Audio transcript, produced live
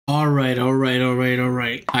All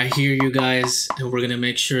right. I hear you guys, and we're gonna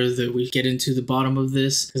make sure that we get into the bottom of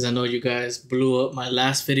this because I know you guys blew up my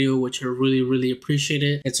last video, which I really appreciate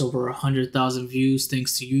it. It's over 100,000 views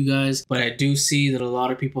thanks to you guys, but I do see that a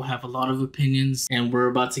lot of people have a lot of opinions, and we're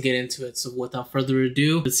about to get into it. So without further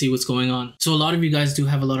ado, let's see what's going on. So a lot of you guys do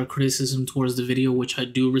have a lot of criticism towards the video, which I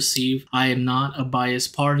do receive. I am not a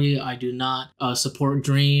biased party. I do not support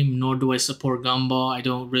Dream, nor do I support Gumball. I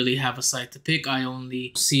don't really have a side to pick. I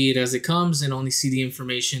only see it as it comes and only see the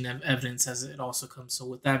information and evidence as it also comes. So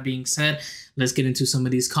with that being said, let's get into some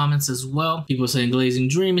of these comments as well. People saying Glazing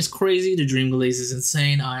Dream is crazy. The Dream Glaze is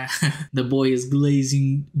insane. The boy is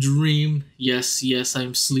Glazing Dream. Yes,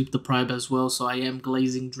 I'm sleep deprived as well, so I am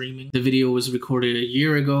glazing dreaming. The video was recorded a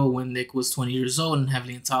year ago when Nick was 20 years old and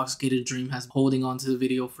heavily intoxicated. Dream has been holding on to the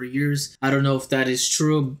video for years. I don't know if that is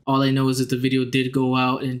true. All I know is that the video did go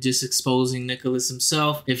out and just exposing Nicholas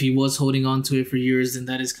himself. If he was holding on to it for years, then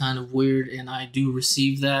that is kind of weird, and I do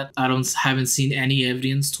receive that. I haven't seen any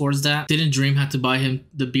evidence towards that. Didn't Dream have to buy him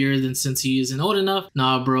the beer then since he isn't old enough?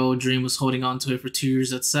 Nah, bro, Dream was holding on to it for 2 years.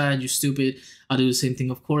 That's sad. You stupid. I'll do the same thing,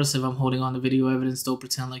 of course. If I'm holding on to video evidence, don't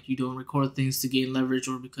pretend like you don't record things to gain leverage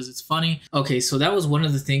or because it's funny. Okay, so that was one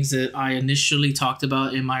of the things that I initially talked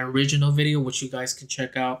about in my original video, which you guys can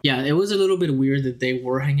check out. Yeah, it was a little bit weird that they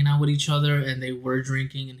were hanging out with each other and they were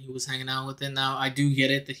drinking and he was hanging out with it. Now, I do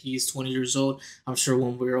get it that he's 20 years old. I'm sure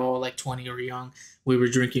when we were all like 20 or young, we were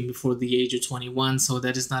drinking before the age of 21, so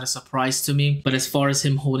that is not a surprise to me. But as far as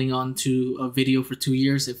him holding on to a video for 2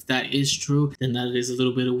 years, if that is true, then that is a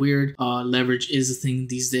little bit weird. Leverage is a thing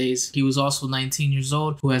these days. He was also 19 years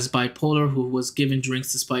old, who has bipolar, who was given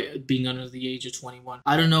drinks despite being under the age of 21.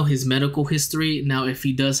 I don't know his medical history. Now, if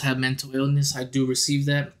he does have mental illness, I do receive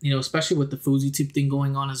that, you know, especially with the Fuzi tip thing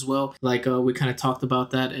going on as well. Like we kind of talked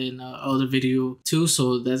about that in other video too.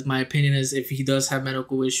 So that's my opinion, is if he does have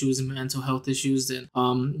medical issues and mental health issues, then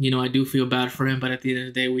you know, I do feel bad for him, but at the end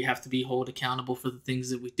of the day, we have to be held accountable for the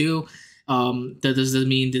things that we do. That doesn't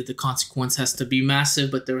mean that the consequence has to be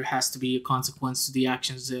massive, but there has to be a consequence to the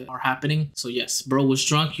actions that are happening. So yes, bro was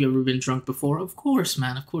drunk. You ever been drunk before? Of course,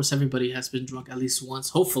 man. Of course, everybody has been drunk at least once,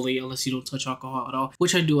 hopefully, unless you don't touch alcohol at all,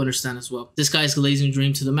 which I do understand as well. This guy's Glazing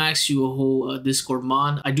Dream to the max. You a whole Discord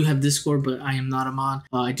mod. I do have Discord, but I am not a mod.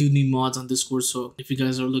 I do need mods on Discord, so if you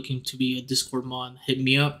guys are looking to be a Discord mod, hit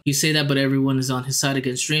me up. You say that, but everyone is on his side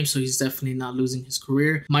against Dream, so he's definitely not losing his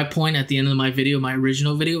career. My point at the end of my video, my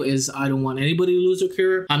original video, is I don't want anybody to lose their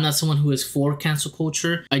career. I'm not someone who is for cancel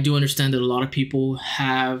culture. I do understand that a lot of people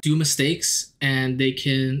do mistakes, and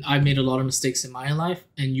I've made a lot of mistakes in my life,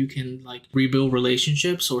 and you can like rebuild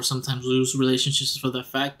relationships or sometimes lose relationships for the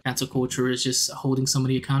fact. Cancel culture is just holding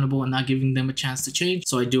somebody accountable and not giving them a chance to change.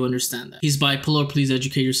 So I do understand that. He's bipolar. Please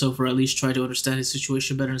educate yourself, or at least try to understand his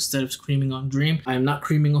situation better instead of screaming on Dream. I am not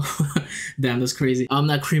creaming over damn, that's crazy. I'm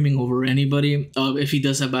not creaming over anybody. If he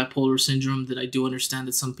does have bipolar syndrome, then I do understand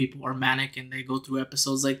that some people are manic and they go through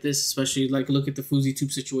episodes like this, especially like look at the Fuzi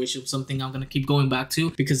tube situation, something I'm going to keep going back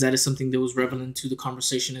to because that is something that was relevant to the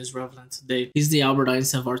conversation, is relevant today. He's the Albert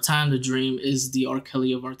Einstein of our time. The Dream is the R.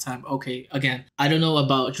 Kelly of our time. Okay, again, I don't know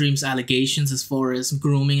about Dream's allegations as far as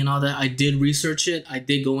grooming and all that. I did research it. I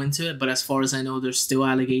did go into it, but as far as I know, there's still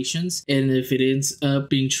allegations. And if it ends up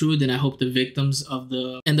being true, then I hope the victims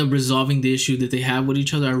end up resolving the issue that they have with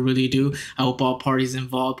each other. I really do. I hope all parties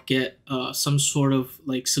involved get some sort of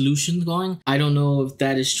like solution going. I don't know if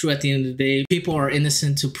that is true. At the end of the day, people are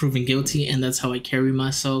innocent to proven guilty, and that's how I carry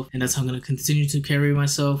myself, and that's how I'm going to continue to carry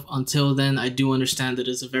myself. Until then, I do understand that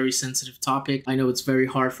it's a very sensitive topic. I know it's very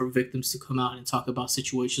hard for victims to come out and talk about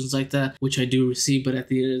situations like that, which I do receive, but at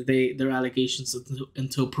the end of the day, they're allegations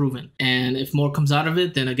until proven. And if more comes out of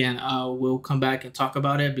it, then again, I will come back and talk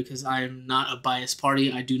about it because I am not a biased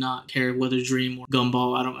party. I do not care whether Dream or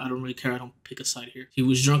Gumball. I don't really care. I don't pick a side here. He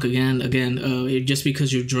was drunk again. Just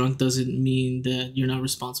because you're drunk doesn't mean that you're not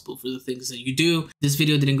responsible for the things that you do. This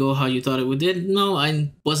video didn't go how you thought it would. No,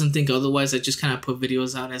 I wasn't thinking otherwise. I just kind of put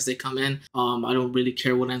videos out as they come in. I don't really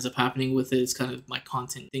care what ends up happening with it. It's kind of my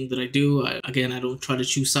content thing that I do. Again, I don't try to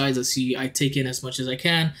choose sides. I take in as much as I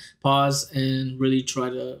can, pause, and really try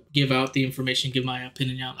to give out the information, give my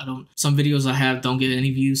opinion out. Some videos I have don't get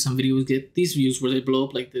any views. Some videos get these views where they blow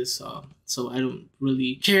up like this. So I don't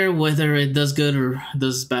really care whether it does good or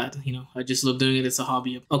does bad. You know, I just love doing it. It's a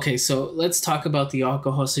hobby. Okay, so let's talk about the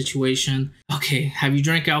alcohol situation. Okay, have you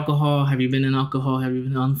drank alcohol? Have you been in alcohol? Have you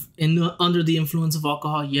been under the influence of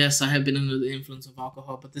alcohol? Yes, I have been under the influence of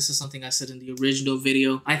alcohol, but this is something I said in the original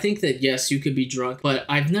video. I think that yes, you could be drunk, but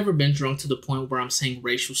I've never been drunk to the point where I'm saying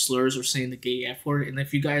racial slurs or saying the gay F word. And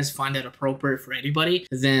if you guys find that appropriate for anybody,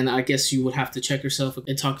 then I guess you would have to check yourself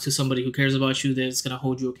and talk to somebody who cares about you, that's going to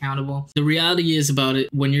hold you accountable. The reality is about it,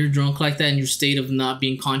 when you're drunk like that in your state of not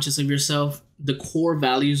being conscious of yourself, the core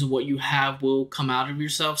values of what you have will come out of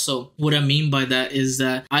yourself. So what I mean by that is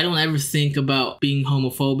that I don't ever think about being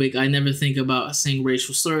homophobic. I never think about saying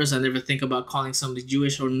racial slurs. I never think about calling somebody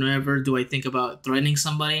Jewish, or never do I think about threatening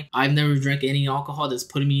somebody. I've never drank any alcohol that's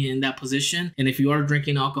putting me in that position. And if you are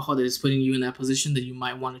drinking alcohol that is putting you in that position, then you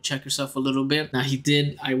might want to check yourself a little bit. Now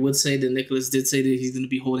I would say that Nicholas did say that he's going to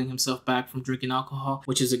be holding himself back from drinking alcohol,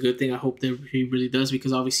 which is a good thing. I hope that he really does,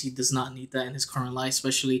 because obviously he does not need that in his current life,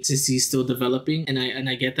 especially since he's still developing. And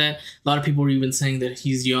I get that. A lot of people are even saying that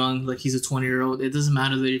he's young, like he's a 20-year-old. It doesn't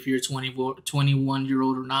matter that if you're a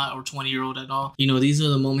 21-year-old or not, or 20-year-old at all. You know, these are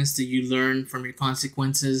the moments that you learn from your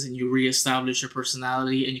consequences, and you reestablish your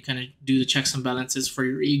personality, and you kind of do the checks and balances for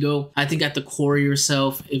your ego. I think at the core of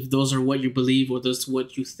yourself, if those are what you believe or those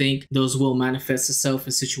what you think, those will manifest itself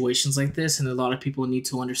in situations like this. And a lot of people need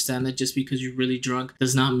to understand that just because you're really drunk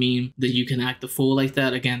does not mean that you can act a fool like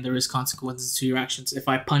that. Again, there is consequences to your actions. If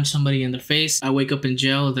I punch somebody in the face, I wake up in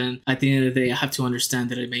jail, then at the end of the day, I have to understand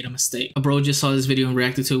that I made a mistake. A bro just saw this video and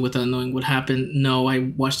reacted to it without knowing what happened. No,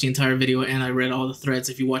 I watched the entire video and I read all the threads.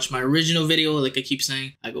 If you watch my original video, like I keep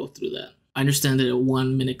saying, I go through that. I understand that a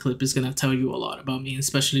 1-minute clip is going to tell you a lot about me,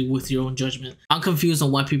 especially with your own judgment. I'm confused on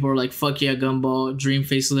why people are like, fuck yeah, Gumball, Dream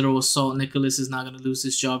face literal assault, Nicholas is not going to lose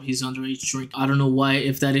his job, he's underage drink. I don't know why,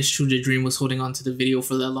 if that is true, that Dream was holding on to the video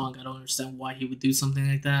for that long. I don't understand why he would do something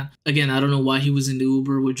like that. Again, I don't know why he was in the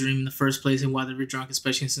Uber with Dream in the first place and why they were drunk,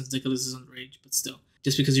 especially since Nicholas is underage, but still.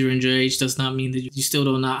 Just because you're underage does not mean that you still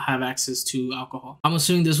do not have access to alcohol. I'm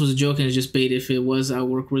assuming this was a joke and it's just bait. If it was, I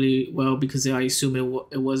work really well because I assume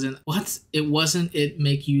it wasn't. What? It wasn't. It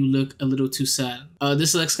make you look a little too sad.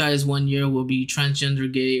 This Lex guy is 1 year, will be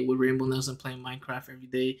transgender, gay, with rainbow nails and playing Minecraft every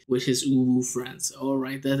day with his uwu friends. All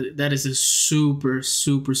right, that is a super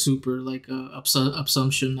like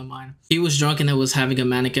assumption of mine. He was drunk and was having a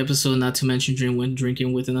manic episode, not to mention when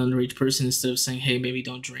drinking with an underage person instead of saying, hey, maybe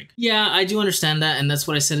don't drink. Yeah, I do understand that, and that's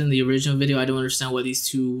what I said in the original video. I don't understand why these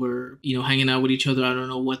two were, you know, hanging out with each other. I don't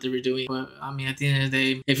know what they were doing, but I mean, at the end of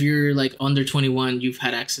the day, if you're like under 21, you've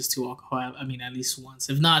had access to alcohol. I mean, at least once.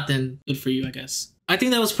 If not, then good for you, I guess. I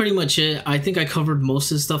think that was pretty much it. I think I covered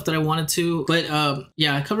most of the stuff that I wanted to, but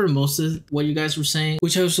yeah, I covered most of what you guys were saying,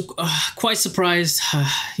 which I was quite surprised.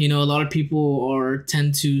 You know, a lot of people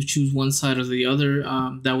tend to choose one side or the other.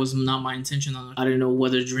 That was not my intention. I don't know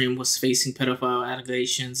whether Dream was facing pedophile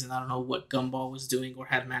allegations, and I don't know what Gumball was doing or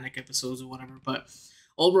had manic episodes or whatever, but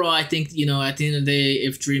overall, I think, you know, at the end of the day,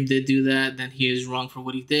 if Dream did do that, then he is wrong for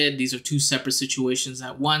what he did. These are two separate situations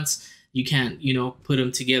at once. You can't, you know, put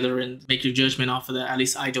them together and make your judgment off of that. At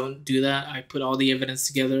least I don't do that. I put all the evidence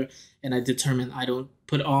together and I determine. I don't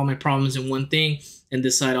put all my problems in one thing and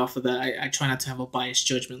decide off of that. I try not to have a biased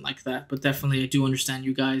judgment like that. But definitely I do understand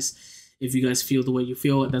you guys. If you guys feel the way you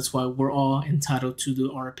feel, that's why we're all entitled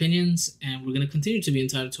to our opinions, and we're going to continue to be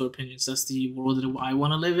entitled to our opinions. That's the world that I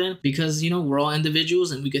want to live in, because, you know, we're all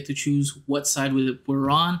individuals and we get to choose what side we're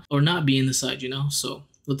on or not be in the side, you know. So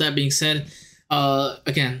with that being said,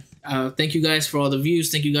 again, thank you guys for all the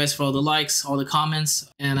views. Thank you guys for all the likes, all the comments,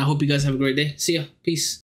 and I hope you guys have a great day. See ya. Peace.